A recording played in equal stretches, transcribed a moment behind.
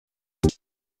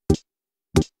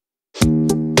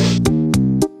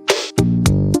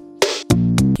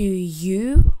Do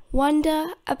you wonder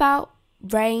about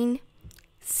rain,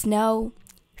 snow,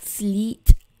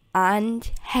 sleet,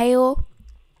 and hail?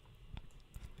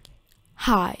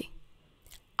 Hi,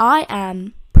 I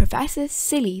am Professor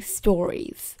Silly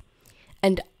Stories,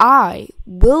 and I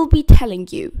will be telling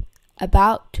you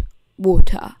about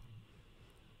water.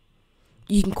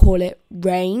 You can call it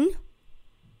rain,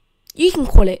 you can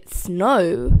call it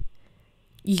snow,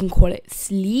 you can call it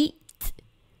sleet,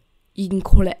 you can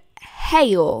call it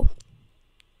hail,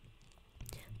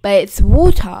 but it's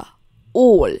water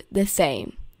all the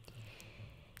same.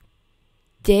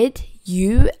 Did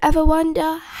you ever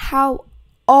wonder how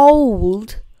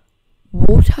old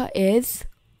water is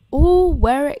or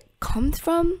where it comes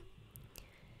from?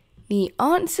 The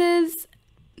answers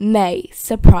may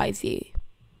surprise you.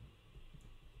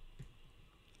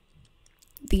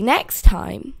 The next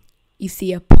time you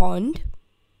see a pond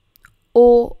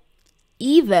or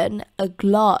even a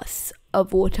glass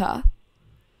of water,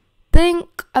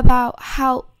 think about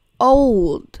how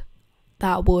old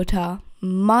that water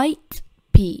might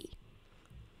be.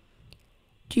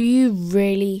 Do you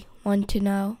really want to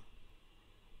know?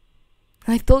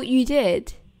 I thought you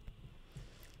did.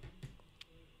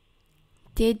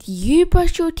 Did you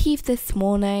brush your teeth this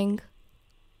morning?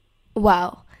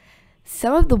 Well,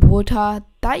 some of the water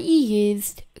that you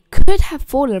used could have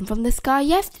fallen from the sky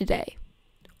yesterday,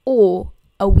 or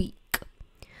a week,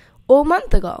 or a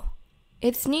month ago.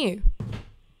 It's new.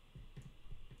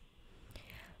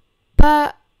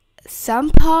 But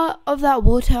some part of that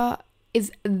water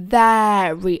is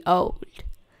very old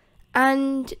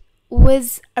and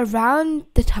was around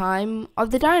the time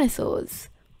of the dinosaurs,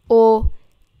 or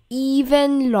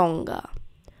even longer.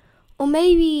 Or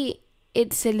maybe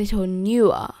it's a little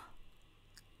newer,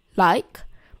 like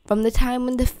from the time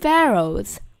when the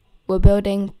pharaohs were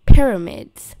building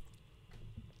pyramids.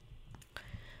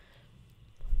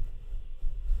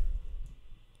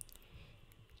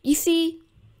 You see,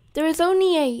 there is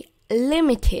only a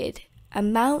limited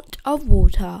amount of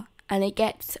water and it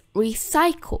gets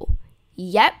recycled.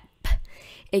 Yep,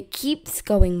 it keeps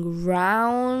going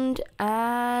round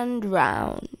and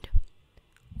round.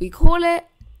 We call it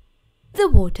the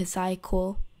water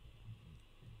cycle.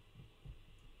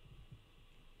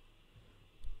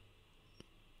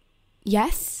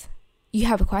 Yes, you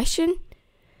have a question?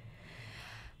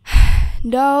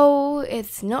 No,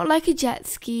 it's not like a jet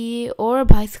ski or a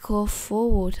bicycle for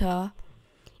water.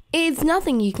 It is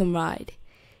nothing you can ride.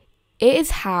 It is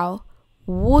how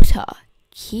water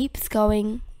keeps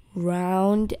going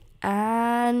round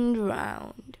and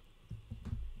round.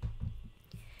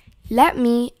 Let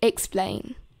me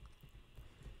explain.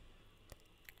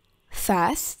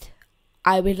 First,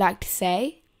 I would like to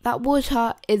say that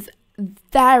water is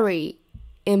very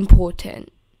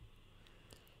important.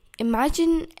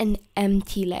 Imagine an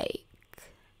empty lake.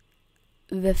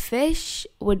 The fish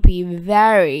would be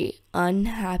very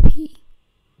unhappy.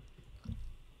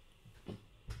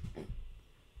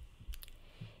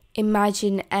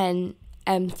 Imagine an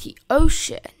empty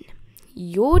ocean.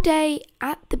 Your day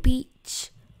at the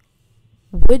beach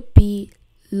would be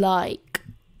like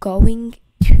going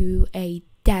to a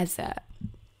desert.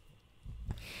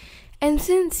 And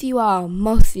since you are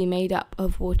mostly made up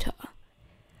of water,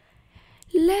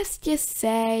 let's just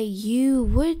say you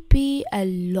would be a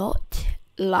lot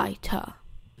lighter.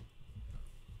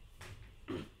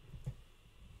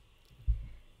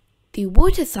 The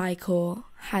water cycle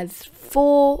has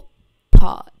 4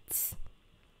 parts: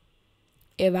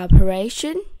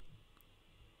 evaporation,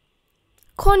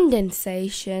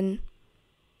 condensation,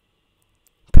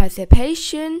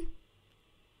 precipitation,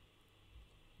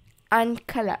 and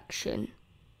collection.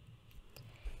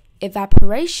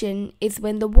 Evaporation is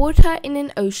when the water in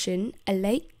an ocean, a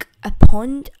lake, a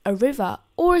pond, a river,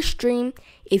 or a stream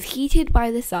is heated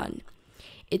by the sun.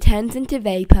 It turns into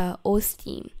vapor or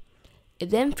steam.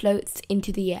 It then floats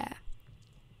into the air.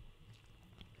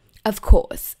 Of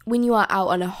course, when you are out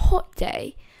on a hot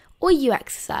day or you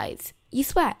exercise, you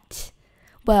sweat.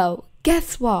 Well,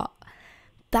 guess what?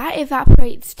 That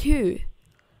evaporates too.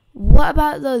 What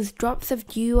about those drops of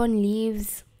dew on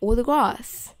leaves or the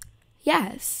grass?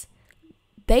 Yes,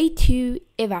 they too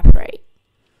evaporate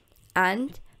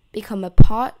and become a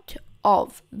part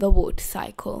of the water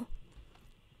cycle.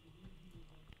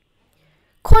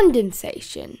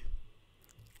 Condensation.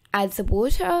 As the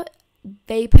water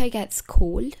vapor gets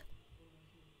cooled,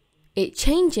 it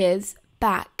changes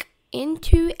back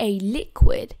into a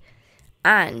liquid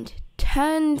and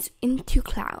turns into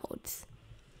clouds.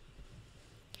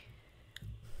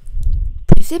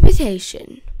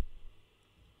 Precipitation.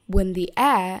 When the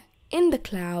air in the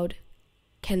cloud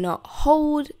cannot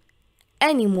hold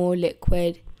any more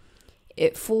liquid,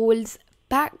 it falls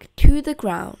back to the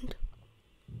ground.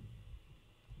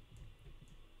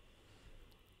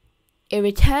 It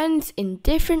returns in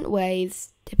different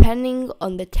ways depending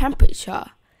on the temperature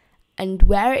and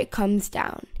where it comes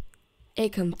down.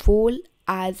 It can fall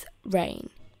as rain,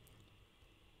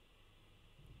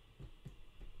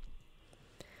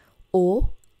 or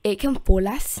it can fall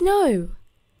as snow.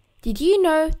 Did you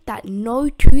know that no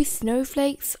two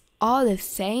snowflakes are the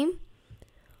same?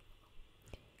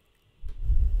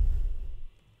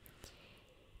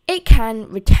 It can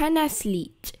return as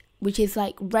sleet, which is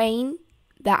like rain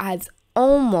that has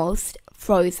almost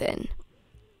frozen.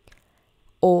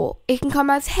 Or it can come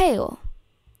as hail,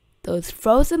 those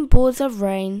frozen balls of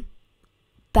rain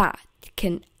that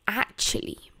can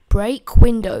actually break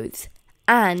windows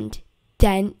and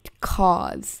dent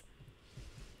cars.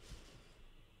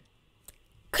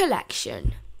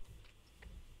 Collection.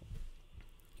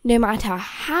 No matter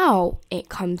how it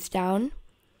comes down,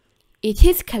 it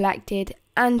is collected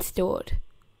and stored.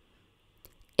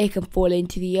 It can fall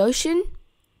into the ocean,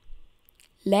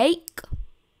 lake,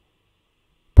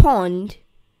 pond,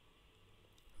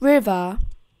 river,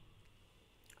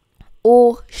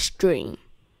 or stream.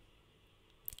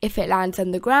 If it lands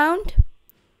on the ground,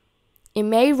 it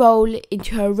may roll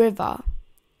into a river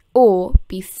or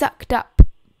be sucked up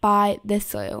by the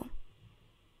soil.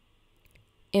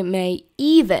 It may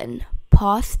even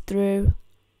pass through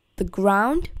the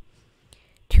ground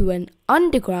to an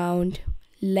underground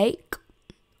lake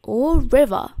or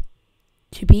river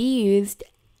to be used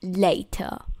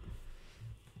later.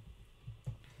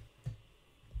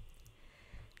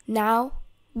 Now,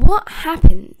 what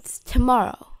happens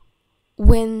tomorrow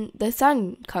when the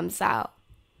sun comes out?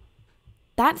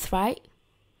 That's right.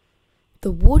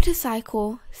 The water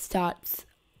cycle starts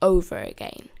over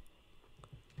again.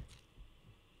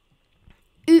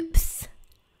 Oops,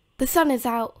 the sun is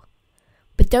out.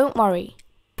 But don't worry,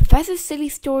 Professor Silly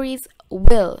Stories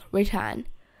will return.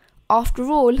 After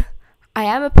all, I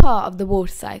am a part of the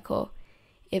water cycle: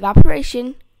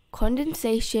 evaporation,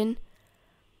 condensation,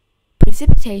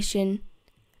 precipitation,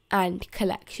 and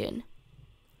collection.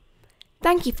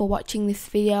 Thank you for watching this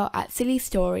video at Silly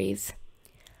Stories.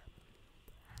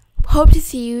 Hope to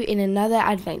see you in another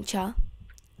adventure.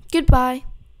 Goodbye.